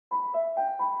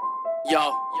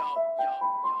Yo,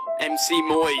 MC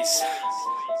Moyes,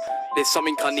 there's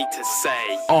something I need to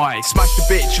say. I smashed a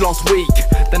bitch last week,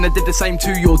 then I did the same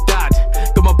to your dad.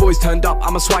 Got my boys turned up,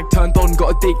 I'm a swag turned on, got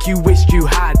a dick you wished you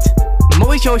had.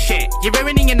 Moyes your shit, you're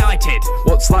ruining United.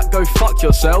 What's that, go fuck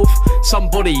yourself?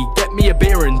 Somebody get me a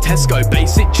beer and Tesco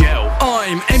basic gel.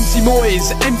 I'm MC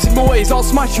Moyes, I'll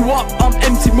smash you up, I'm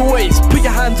MC Moyes. Put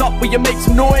your hands up where you make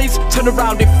some noise, turn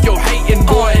around if you're hating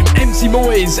boy. I'm MC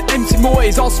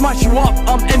Moyes, I'll smash you up,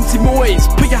 I'm MC Moyes.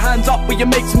 Put your hands up where you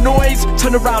make some noise,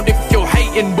 turn around if you're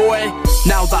hating boy.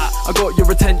 Now that I got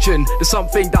your attention, there's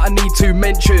something that I need to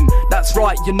mention. That's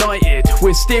right, United,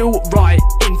 we're still right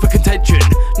in for contention.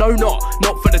 No,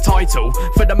 not for the title,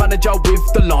 for the manager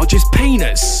with the largest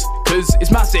penis, cause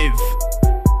it's massive,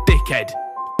 dickhead.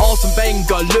 Arsene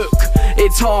Wenger, look,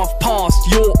 it's half past,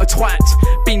 you're a twat.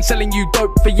 Been selling you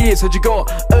dope for years, had you got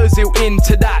Ozil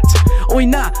into that? Oi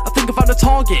nah, I think I found a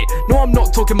target. No, I'm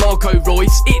not talking Marco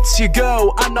Royce, it's your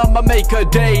girl and I'ma make her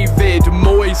David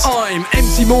Moyes. I'm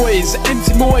MC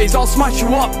Moyes, I'll smash you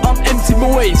up, I'm MC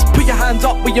Moyes. Put your hands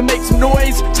up where you make some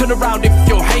noise, turn around if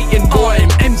you're hating boy.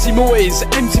 I'm MC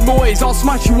Moyes, I'll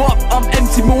smash you up, I'm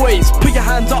MC Moyes. Put your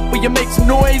hands up where you make some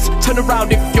noise, turn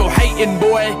around if you're hating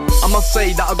boy. I must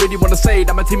say that I really wanna say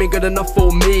that my team ain't good enough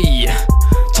for me.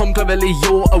 Tom Cleverly,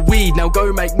 you're a weed, now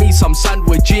go make me some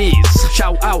sandwiches.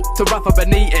 Shout out to Rafa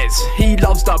Benitez, he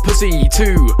loves that pussy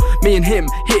too. Me and him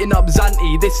hitting up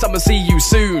Zanti, this summer see you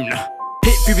soon.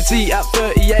 Hit puberty at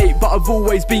 38, but I've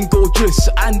always been gorgeous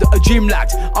and a gym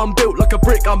lad. I'm built like a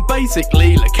brick, I'm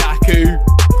basically Lukaku.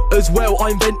 As well,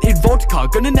 I invented vodka,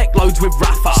 gonna neck loads with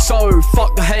Rafa. So,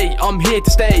 fuck the hate, I'm here to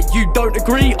stay. You don't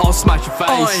agree, I'll smash your face.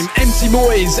 I'm MC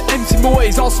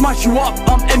Moyes, I'll smash you up,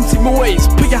 I'm MC Moyes.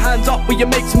 Put your hands up where you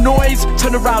make some noise,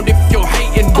 turn around if you're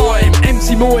hating boy. I'm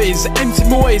MC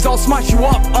Moyes, I'll smash you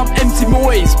up, I'm MC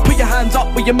Moyes. Put your hands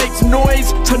up where you make some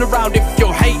noise, turn around if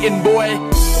you're hating boy.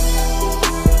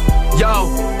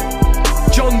 Yo,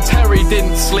 John Terry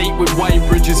didn't sleep with Wayne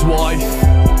Bridges' wife.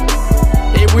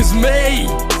 It was me!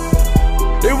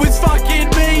 It was fucking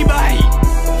me, mate!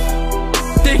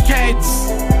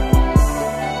 Dickheads!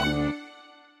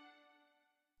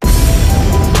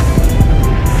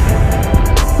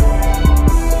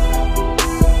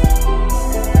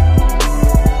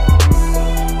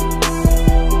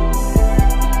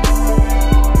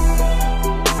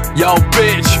 Yo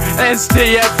bitch,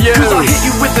 STFU. Cause I hit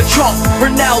you with a chop,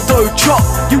 Ronaldo chop.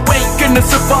 You ain't gonna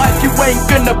survive, you ain't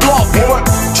gonna block.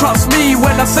 Trust me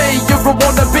when I say you're a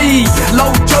wannabe. Low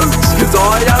jokes, cause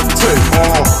I am too.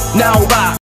 Now that